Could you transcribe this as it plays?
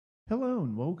Hello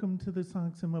and welcome to the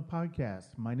Sonic Cinema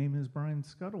Podcast. My name is Brian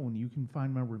Scuttle and you can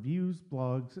find my reviews,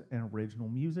 blogs, and original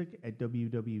music at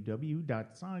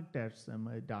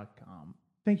www.sonic-cinema.com.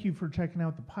 Thank you for checking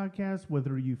out the podcast,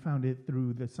 whether you found it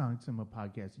through the Sonic Cinema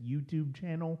Podcast YouTube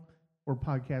channel or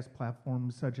podcast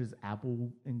platforms such as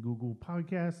Apple and Google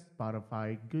Podcasts,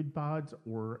 Spotify, Good Pods,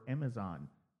 or Amazon.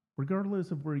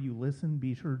 Regardless of where you listen,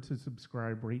 be sure to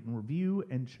subscribe, rate, and review,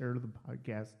 and share the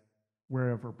podcast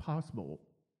wherever possible.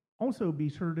 Also, be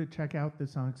sure to check out the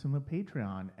Sonic Cinema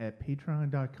Patreon at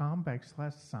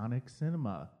patreon.com/Sonic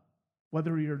Cinema.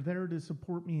 Whether you're there to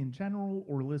support me in general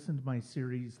or listen to my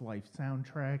series Life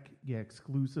Soundtrack, get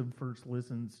exclusive first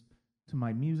listens to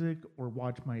my music, or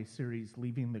watch my series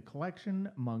Leaving the Collection,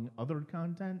 among other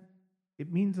content,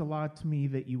 it means a lot to me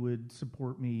that you would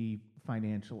support me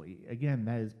financially. Again,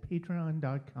 that is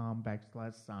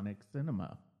patreon.com/Sonic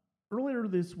Cinema. Earlier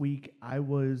this week, I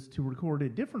was to record a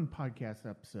different podcast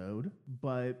episode,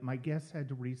 but my guests had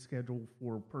to reschedule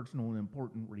for personal and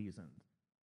important reasons.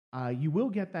 You will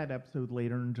get that episode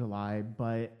later in July,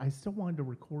 but I still wanted to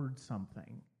record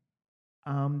something.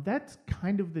 That's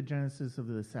kind of the genesis of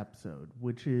this episode,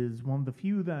 which is one of the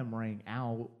few that I'm writing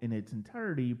out in its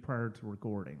entirety prior to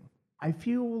recording. I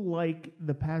feel like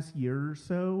the past year or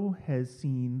so has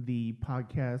seen the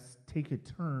podcast take a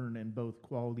turn in both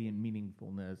quality and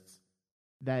meaningfulness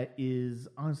that is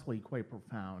honestly quite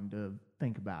profound to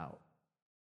think about.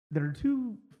 There are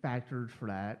two factors for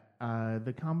that.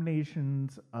 The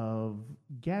combinations of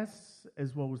guests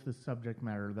as well as the subject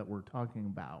matter that we're talking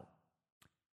about.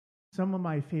 Some of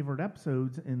my favorite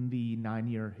episodes in the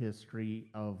 9-year history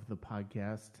of the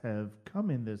podcast have come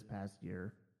in this past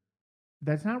year.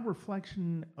 That's not a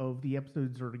reflection of the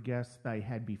episodes or the guests that I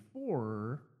had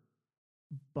before,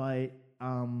 but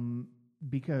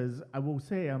because I will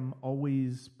say I'm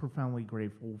always profoundly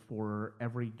grateful for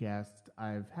every guest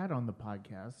I've had on the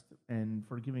podcast and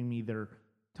for giving me their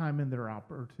time and their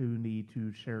opportunity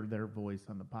to share their voice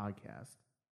on the podcast.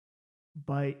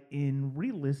 But in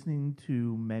re-listening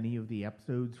to many of the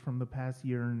episodes from the past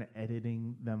year and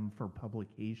editing them for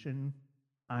publication,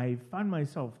 I find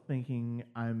myself thinking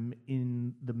I'm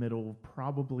in the middle of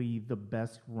probably the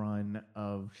best run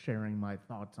of sharing my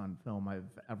thoughts on film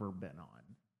I've ever been on.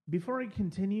 Before I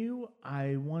continue,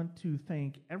 I want to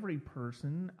thank every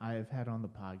person I've had on the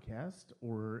podcast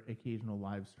or occasional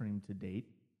live stream to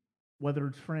date, whether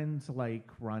it's friends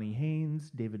like Ronnie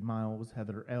Haynes, David Miles,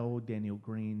 Heather L., Daniel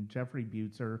Green, Jeffrey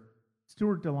Butzer,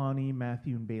 Stuart Delany,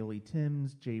 Matthew and Bailey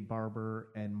Timms, Jay Barber,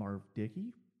 and Marv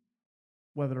Dickey.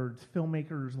 Whether it's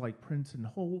filmmakers like Princeton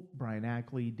Holt, Brian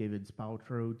Ackley, David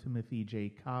Spaltro, Timothy J.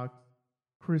 Cox,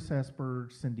 Chris Esper,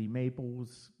 Cindy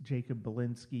Maples, Jacob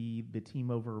Belinsky, the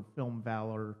team over Film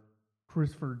Valor,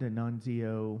 Christopher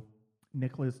D'Annunzio,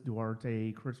 Nicholas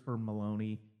Duarte, Christopher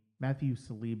Maloney, Matthew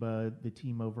Saliba, the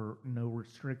team over No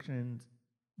Restrictions,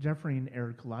 Jeffrey and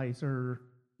Eric Leiser,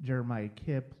 Jeremiah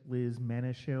Kipp, Liz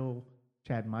Manishill,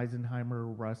 Chad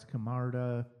Meisenheimer, Russ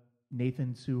Camarda,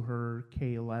 Nathan Suher,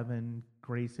 K11,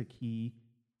 Grace Akey,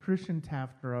 Christian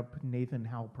Taftrup, Nathan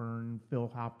Halpern, Phil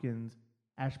Hopkins,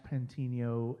 Ash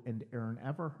Pantino, and Aaron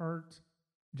Everhart,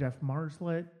 Jeff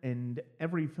Marslet, and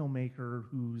every filmmaker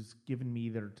who's given me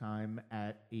their time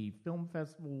at a film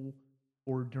festival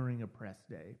or during a press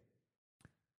day.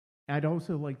 I'd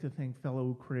also like to thank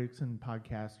fellow critics and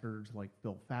podcasters like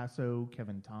Phil Faso,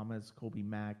 Kevin Thomas, Colby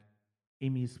Mack,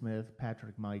 Amy Smith,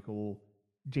 Patrick Michael,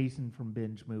 Jason from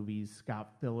Binge Movies,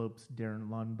 Scott Phillips, Darren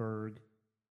Lundberg,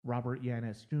 Robert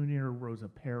Yanis Jr., Rosa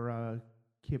Pera,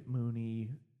 Kip Mooney,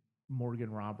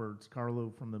 Morgan Roberts, Carlo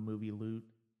from the movie Loot,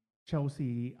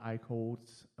 Chelsea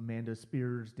Eichholtz, Amanda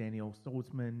Spears, Daniel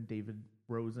Stoltzman, David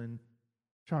Rosen,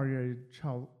 Charya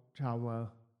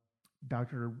Chawla,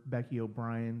 Dr. Becky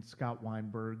O'Brien, Scott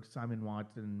Weinberg, Simon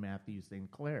Watson, and Matthew St.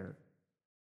 Clair.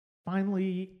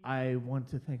 Finally, I want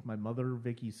to thank my mother,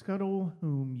 Vicky Scuttle,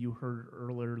 whom you heard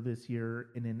earlier this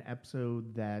year in an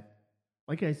episode that,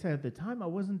 like I said at the time, I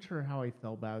wasn't sure how I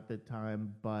felt about at the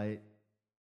time, but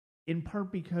in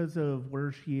part because of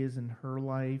where she is in her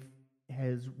life,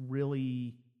 has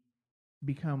really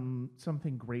become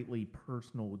something greatly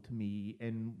personal to me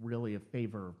and really a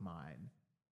favor of mine.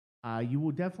 You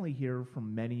will definitely hear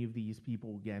from many of these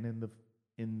people again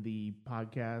in the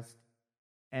podcast,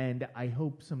 and I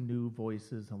hope some new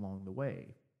voices along the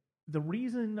way. The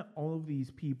reason all of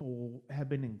these people have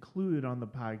been included on the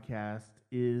podcast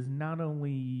is not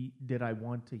only did I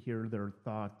want to hear their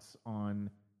thoughts on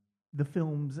the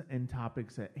films and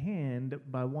topics at hand,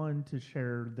 but I wanted to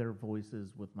share their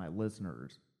voices with my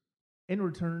listeners. In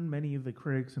return, many of the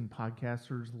critics and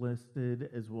podcasters listed,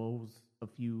 as well as a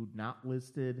few not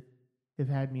listed, have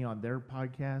had me on their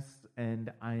podcasts,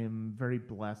 and I am very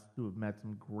blessed to have met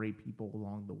some great people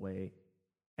along the way,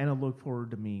 and I look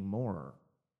forward to meeting more.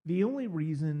 The only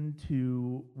reason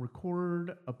to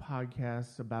record a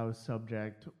podcast about a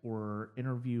subject or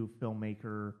interview a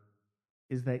filmmaker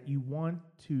is that you want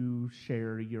to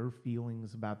share your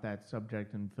feelings about that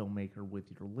subject and filmmaker with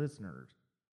your listeners.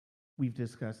 We've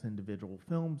discussed individual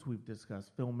films, we've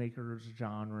discussed filmmakers,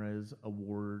 genres,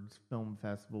 awards, film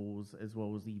festivals, as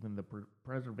well as even the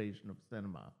preservation of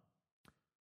cinema.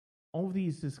 All of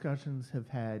these discussions have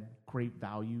had great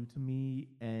value to me,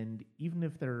 and even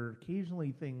if there are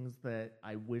occasionally things that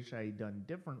I wish I had done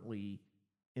differently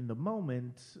in the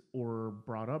moment or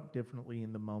brought up differently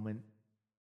in the moment,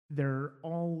 they're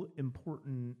all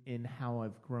important in how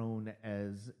I've grown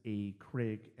as a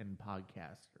critic and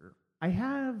podcaster. I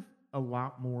have a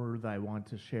lot more that I want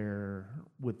to share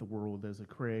with the world as a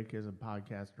critic, as a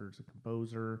podcaster, as a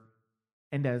composer,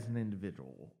 and as an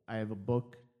individual. I have a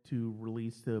book to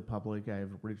release to the public. I have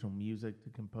original music to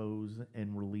compose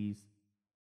and release.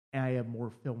 And I have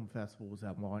more film festivals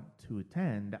I want to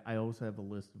attend. I also have a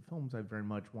list of films I very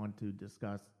much want to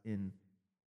discuss in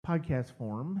podcast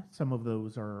form. Some of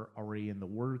those are already in the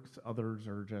works. Others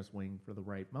are just waiting for the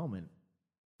right moment.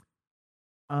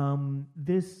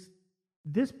 This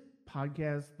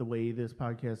podcast, the way this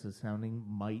podcast is sounding,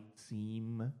 might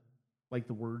seem like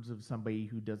the words of somebody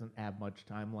who doesn't have much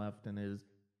time left and is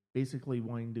basically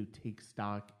wanting to take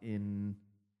stock in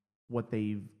what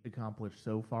they've accomplished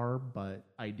so far, but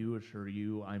I do assure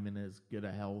you I'm in as good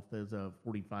a health as a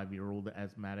 45-year-old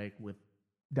asthmatic with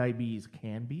diabetes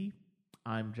can be.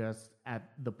 I'm just at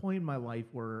the point in my life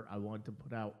where I want to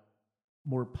put out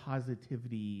more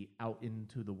positivity out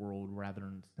into the world rather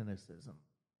than cynicism.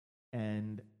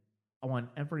 And I want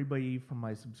everybody from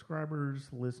my subscribers,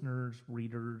 listeners,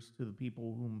 readers, to the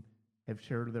people whom have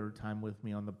shared their time with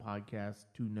me on the podcast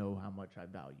to know how much I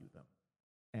value them.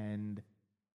 And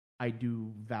I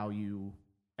do value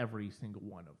every single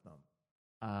one of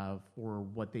them for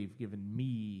what they've given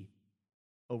me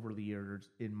over the years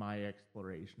in my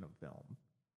exploration of film.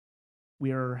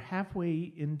 We are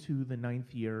halfway into the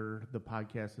 9th year the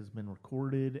podcast has been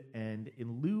recorded, and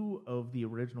in lieu of the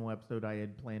original episode I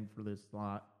had planned for this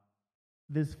slot,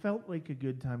 this felt like a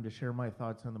good time to share my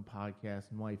thoughts on the podcast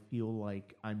and what I feel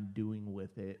like I'm doing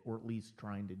with it, or at least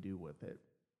trying to do with it.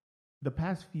 The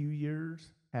past few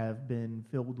years have been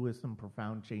filled with some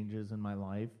profound changes in my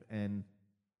life, and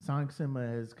Sonic Cinema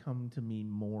has come to mean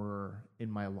more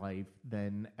in my life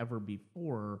than ever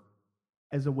before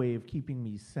as a way of keeping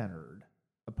me centered.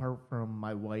 Apart from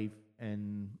my wife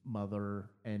and mother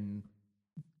and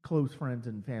close friends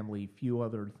and family, few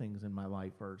other things in my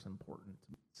life are as important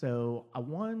to me. So I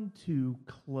want to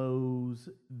close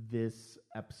this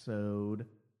episode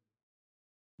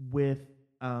with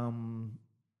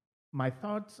my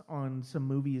thoughts on some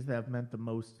movies that have meant the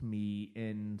most to me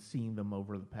in seeing them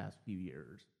over the past few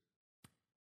years.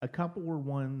 A couple were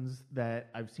ones that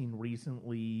I've seen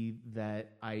recently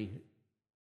that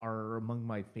are among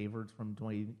my favorites from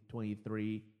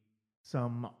 2023.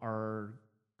 Some are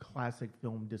classic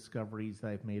film discoveries that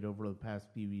I've made over the past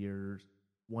few years.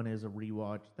 One is a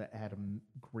rewatch that had a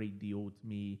great deal to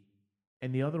me.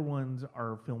 And the other ones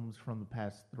are films from the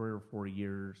past 3 or 4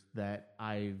 years that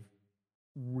I've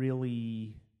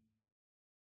really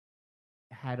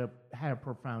had a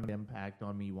profound impact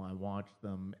on me when I watched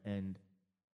them and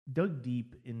dug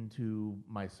deep into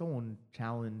my soul and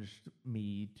challenged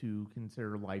me to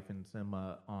consider life in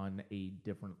cinema on a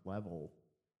different level.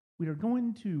 We are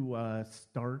going to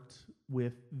start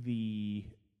with the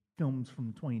films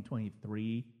from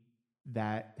 2023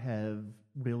 that have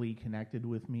really connected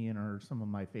with me and are some of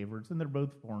my favorites, and they're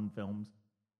both foreign films.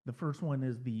 The first one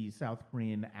is the South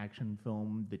Korean action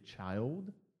film The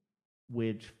Child,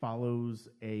 which follows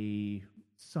a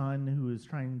son who is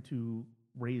trying to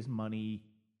raise money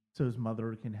so his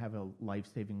mother can have a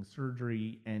life-saving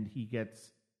surgery, and he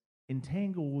gets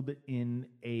entangled in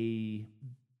a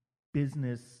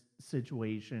business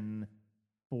situation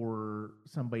for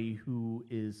somebody who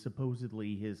is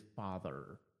supposedly his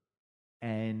father.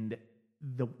 And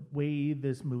the way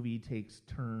this movie takes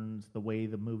turns, the way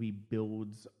the movie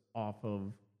builds off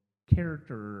of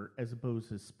character as opposed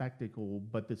to spectacle,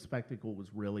 but the spectacle was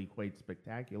really quite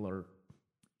spectacular,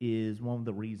 is one of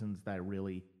the reasons that I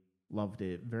really loved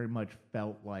it. Very much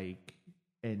felt like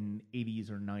an 80s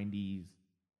or 90s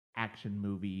action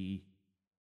movie,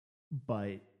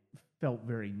 but felt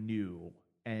very new.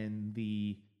 And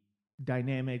the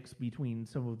dynamics between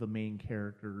some of the main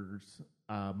characters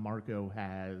Marco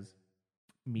has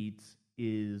meets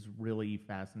is really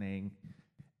fascinating.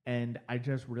 And I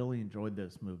just really enjoyed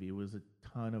this movie. It was a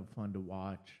ton of fun to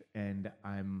watch, and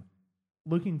I'm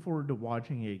looking forward to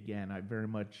watching it again. I very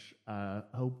much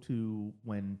hope to,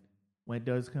 when it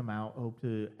does come out, hope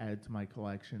to add to my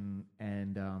collection.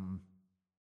 And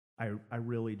I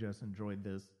really just enjoyed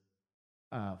this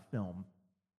film.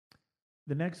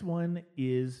 The next one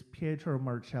is Pietro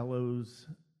Marcello's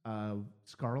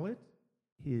Scarlet.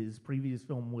 His previous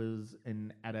film was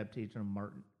an adaptation of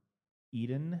Martin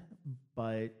Eden,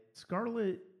 but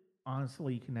Scarlet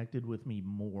honestly connected with me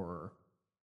more.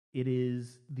 It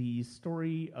is the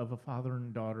story of a father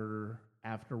and daughter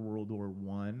after World War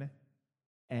One,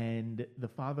 and the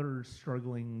father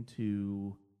struggling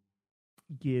to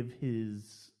give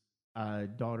his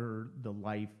daughter the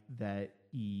life that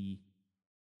he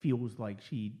feels like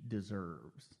she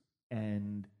deserves.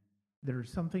 And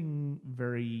there's something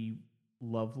very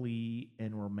lovely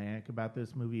and romantic about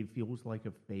this movie. It feels like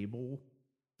a fable.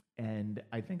 And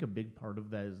I think a big part of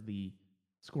that is the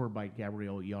score by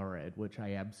Gabriel Yared, which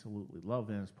I absolutely love,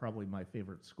 and it's probably my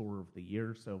favorite score of the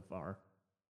year so far.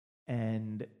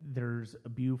 And there's a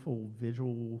beautiful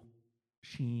visual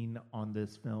sheen on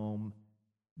this film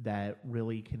that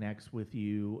really connects with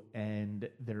you, and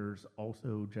there's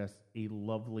also just a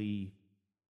lovely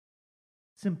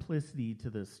simplicity to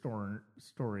the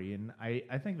story. And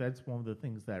I think that's one of the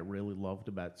things that I really loved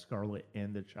about Scarlet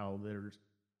and The Child. There's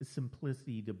a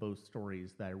simplicity to both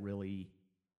stories that I really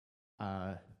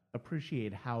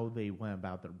appreciate how they went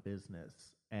about their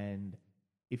business. And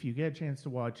if you get a chance to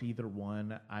watch either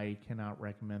one, I cannot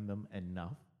recommend them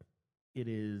enough.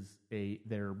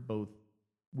 They're both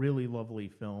really lovely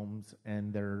films,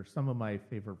 and they're some of my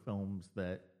favorite films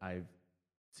that I've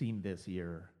seen this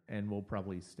year, and will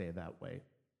probably stay that way.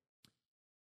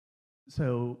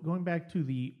 So going back to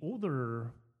the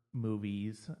older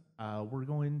movies, we're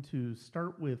going to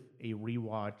start with a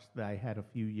rewatch that I had a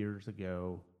few years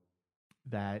ago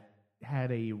that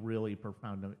had a really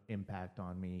profound impact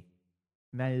on me,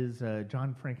 and that is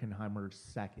John Frankenheimer's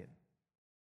Second.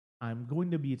 I'm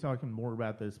going to be talking more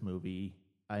about this movie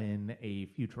in a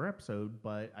future episode,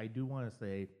 but I do want to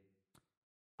say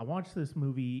I watched this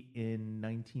movie in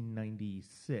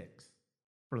 1996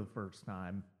 for the first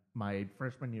time, my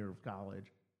freshman year of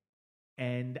college,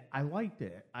 and I liked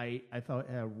it. I thought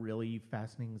it had a really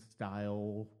fascinating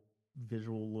style,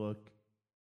 visual look,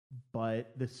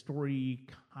 but the story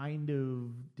kind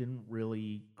of didn't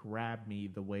really grab me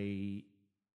the way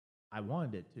I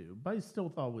wanted it to, but I still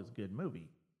thought it was a good movie.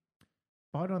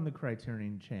 Bought on the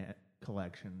Criterion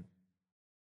Collection.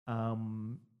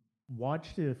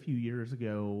 Watched it a few years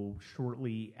ago,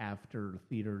 shortly after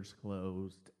theaters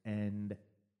closed, and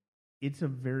it's a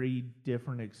very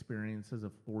different experience as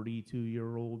a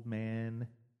 42-year-old man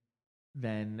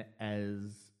than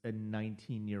as a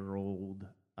 19-year-old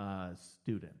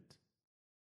student.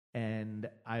 And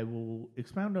I will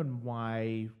expound on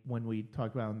why when we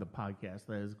talk about it on the podcast.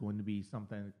 That is going to be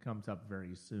something that comes up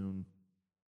very soon.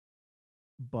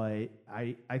 But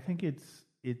I think it's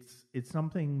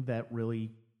something that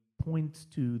really points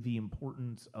to the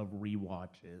importance of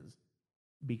rewatches,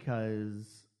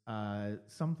 because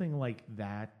something like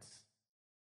that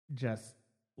just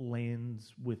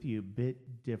lands with you a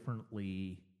bit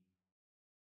differently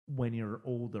when you're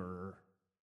older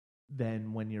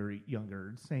than when you're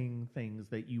younger, saying things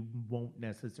that you won't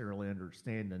necessarily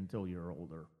understand until you're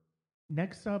older.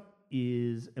 Next up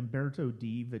is Umberto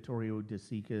D. Vittorio De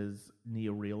Sica's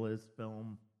neorealist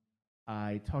film.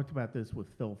 I talked about this with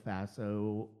Phil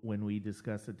Faso when we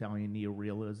discussed Italian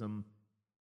neorealism.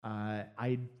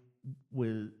 I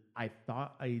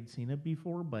thought I'd seen it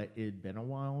before, but it had been a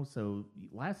while. So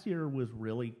last year was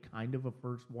really kind of a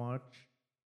first watch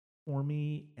for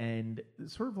me, and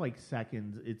sort of like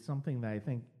Seconds, it's something that I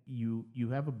think you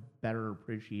have a better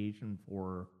appreciation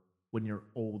for when you're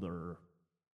older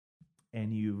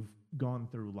and you've gone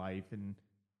through life and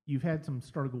you've had some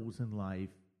struggles in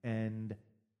life. And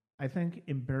I think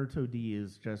Umberto D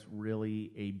is just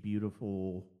really a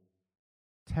beautiful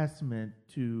testament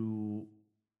to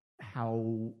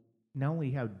how, not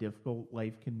only how difficult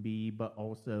life can be, but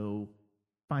also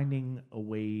finding a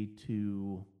way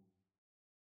to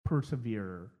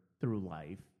persevere through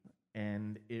life.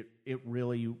 And it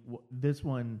really, this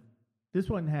one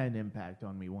had an impact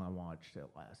on me when I watched it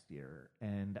last year,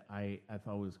 and I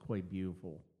thought it was quite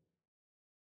beautiful.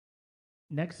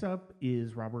 Next up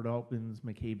is Robert Altman's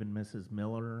McCabe and Mrs.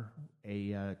 Miller,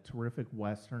 a terrific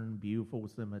Western, beautiful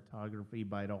cinematography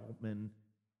by Altman,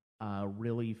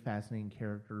 really fascinating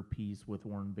character piece with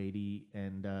Warren Beatty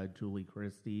and Julie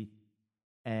Christie.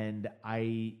 And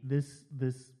this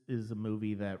is a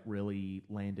movie that really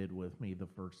landed with me the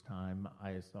first time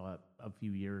I saw it a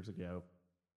few years ago,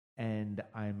 and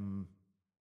I'm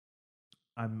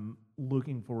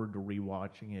looking forward to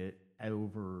rewatching it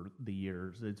over the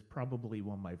years. It's probably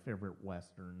one of my favorite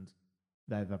westerns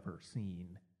that I've ever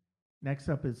seen. Next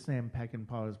up is Sam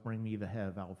Peckinpah's Bring Me the Head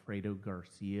of Alfredo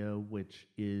Garcia, which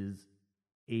is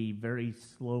a very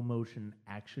slow motion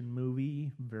action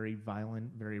movie, very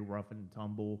violent, very rough and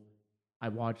tumble. I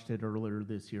watched it earlier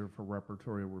this year for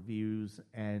repertory reviews,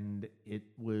 and it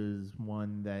was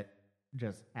one that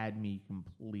just had me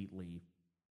completely.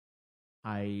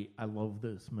 I love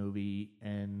this movie,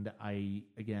 and I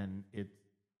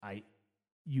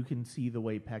you can see the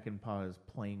way Peckinpah is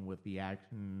playing with the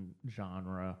action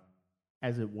genre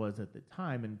as it was at the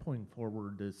time and pointing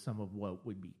forward to some of what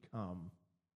would become.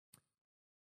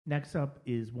 Next up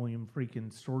is William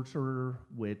Friedkin's Sorcerer,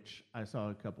 which I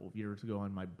saw a couple of years ago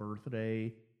on my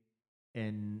birthday.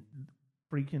 And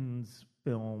Friedkin's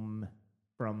film,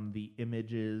 from the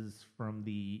images, from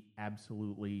the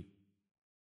absolutely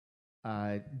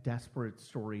desperate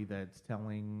story that's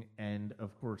telling, and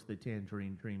of course the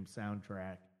Tangerine Dream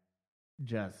soundtrack,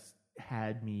 just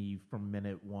had me from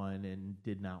minute one and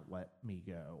did not let me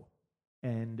go.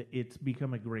 And it's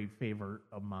become a great favorite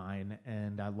of mine,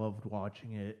 and I loved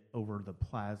watching it over the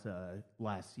plaza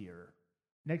last year.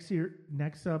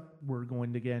 Next up, we're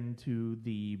going to get into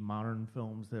the modern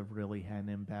films that have really had an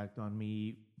impact on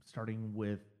me, starting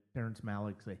with Terrence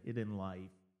Malick's A Hidden Life,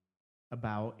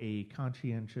 about a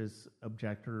conscientious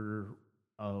objector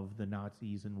of the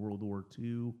Nazis in World War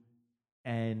II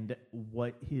and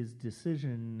what his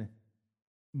decision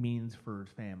means for his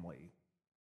family.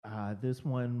 This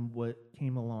one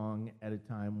came along at a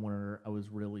time where I was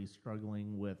really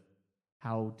struggling with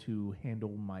how to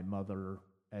handle my mother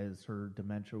as her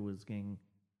dementia was getting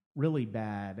really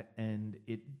bad, and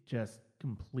it just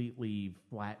completely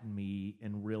flattened me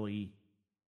and really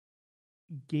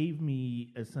gave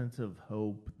me a sense of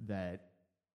hope that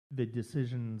the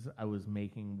decisions I was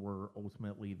making were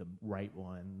ultimately the right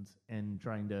ones, and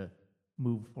trying to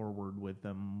move forward with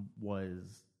them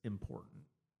was important.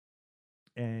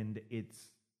 And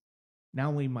it's not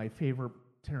only my favorite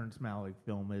Terrence Malick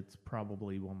film, it's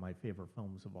probably one of my favorite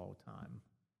films of all time.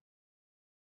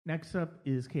 Next up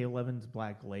is K11's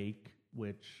Black Lake,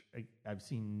 which I've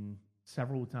seen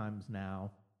several times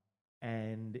now,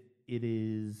 and it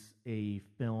is a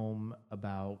film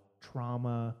about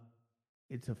trauma.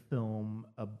 It's a film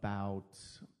about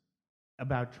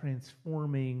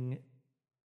transforming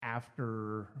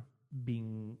after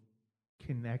being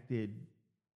connected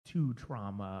to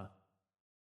trauma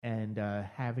and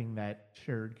having that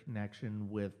shared connection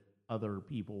with other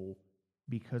people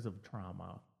because of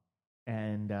trauma.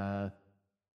 And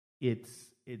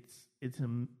it's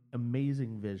an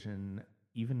amazing vision,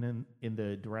 even in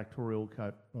the directorial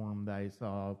cut form that I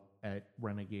saw at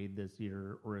Renegade this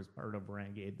year, or as part of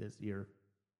Renegade this year.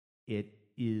 It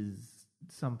is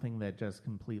something that just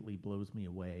completely blows me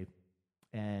away.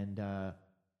 And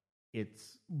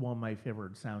it's one of my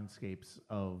favorite soundscapes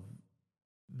of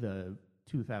the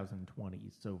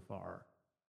 2020s so far.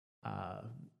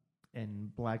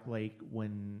 And Black Lake,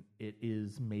 when it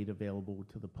is made available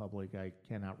to the public, I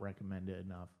cannot recommend it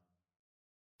enough.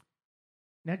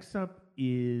 Next up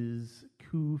is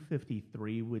Coup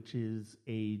 53, which is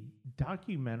a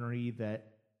documentary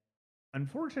that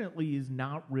unfortunately is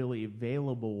not really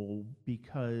available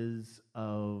because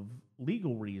of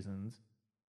legal reasons,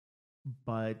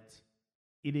 but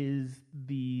it is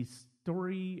the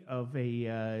story of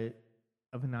an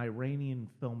Iranian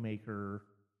filmmaker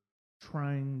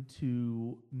trying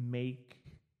to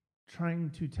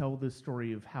tell the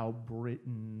story of how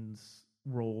Britain's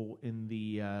role in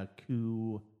the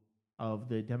coup of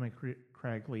the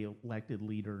democratically elected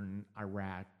leader in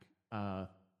Iraq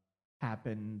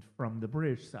happened from the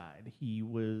British side.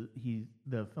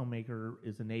 The filmmaker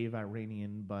is a native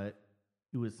Iranian, but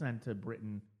he was sent to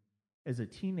Britain as a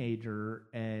teenager,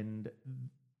 and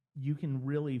you can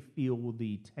really feel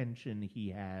the tension he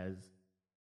has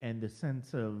and the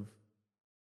sense of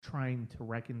trying to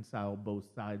reconcile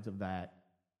both sides of that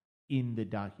in the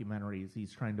documentaries.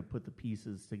 He's trying to put the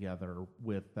pieces together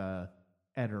with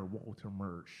editor Walter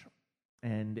Murch.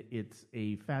 And it's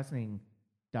a fascinating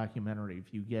documentary.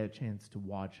 If you get a chance to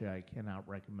watch it, I cannot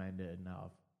recommend it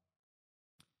enough.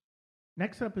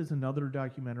 Next up is another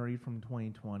documentary from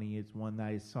 2020. It's one that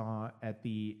I saw at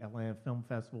the Atlanta Film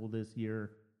Festival this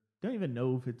year. Don't even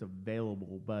know if it's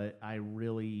available, but I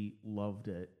really loved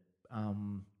it.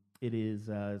 It is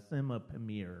Cinema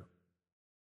Premiere,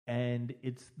 and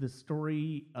it's the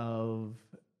story of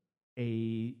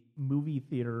a movie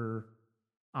theater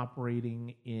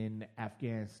operating in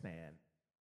Afghanistan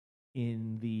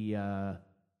in the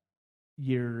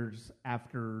years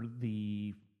after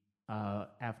the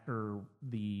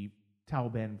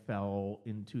Taliban fell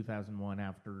in 2001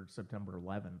 after September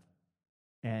 11th.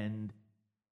 And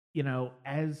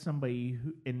as somebody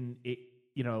who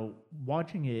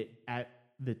watching it at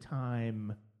the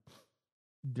time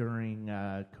during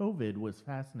COVID was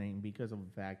fascinating because of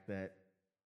the fact that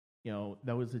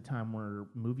that was a time where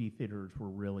movie theaters were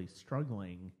really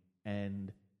struggling,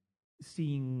 and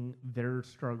seeing their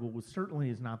struggle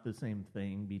certainly is not the same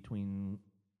thing between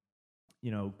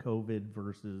COVID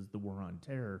versus the war on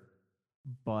terror,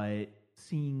 but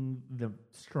seeing the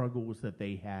struggles that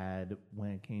they had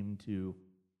when it came to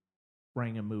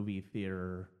running a movie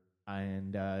theater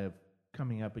and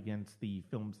coming up against the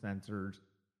film censors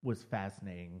was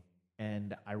fascinating.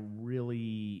 And I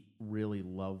really, really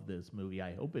love this movie.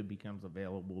 I hope it becomes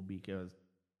available because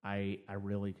I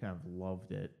really kind of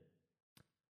loved it.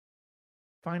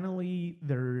 Finally,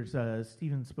 there's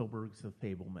Steven Spielberg's The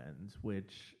Fabelmans,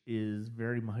 which is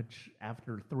very much,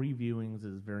 after 3 viewings,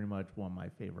 is very much one of my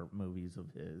favorite movies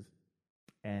of his.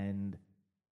 And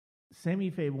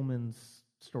Sammy Fabelman's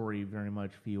story very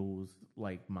much feels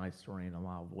like my story in a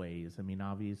lot of ways. I mean,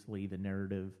 obviously, the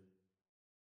narrative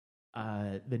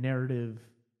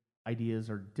ideas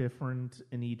are different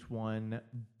in each one,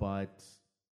 but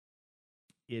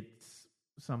it's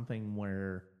something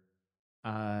where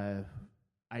I've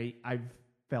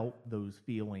felt those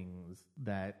feelings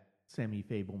that Sammy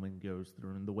Fabelman goes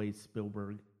through, and the way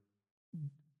Spielberg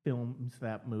films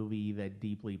that movie, that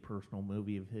deeply personal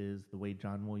movie of his, the way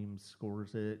John Williams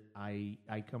scores it, I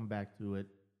come back to it.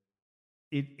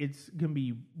 It's gonna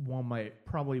be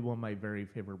probably one of my very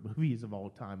favorite movies of all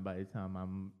time by the time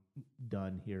I'm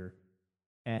done here,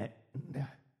 and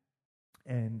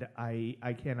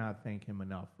I cannot thank him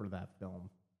enough for that film.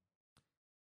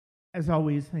 As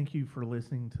always, thank you for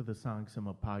listening to the Sonic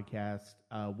Cinema podcast.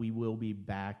 We will be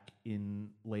back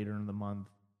later in the month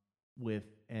with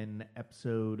an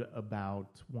episode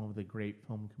about one of the great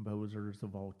film composers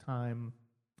of all time,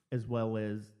 as well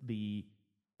as the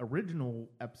original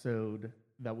episode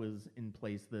that was in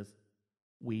place this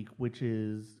week, which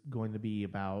is going to be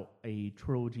about a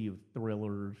trilogy of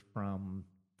thrillers from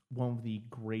one of the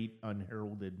great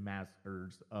unheralded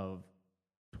masters of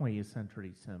 20th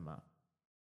century cinema.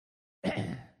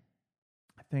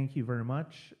 Thank you very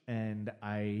much, and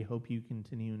I hope you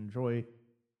continue to enjoy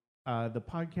the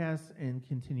podcast and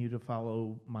continue to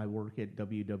follow my work at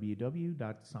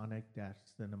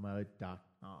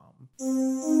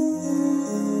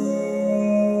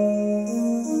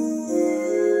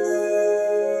www.sonic-cinema.com.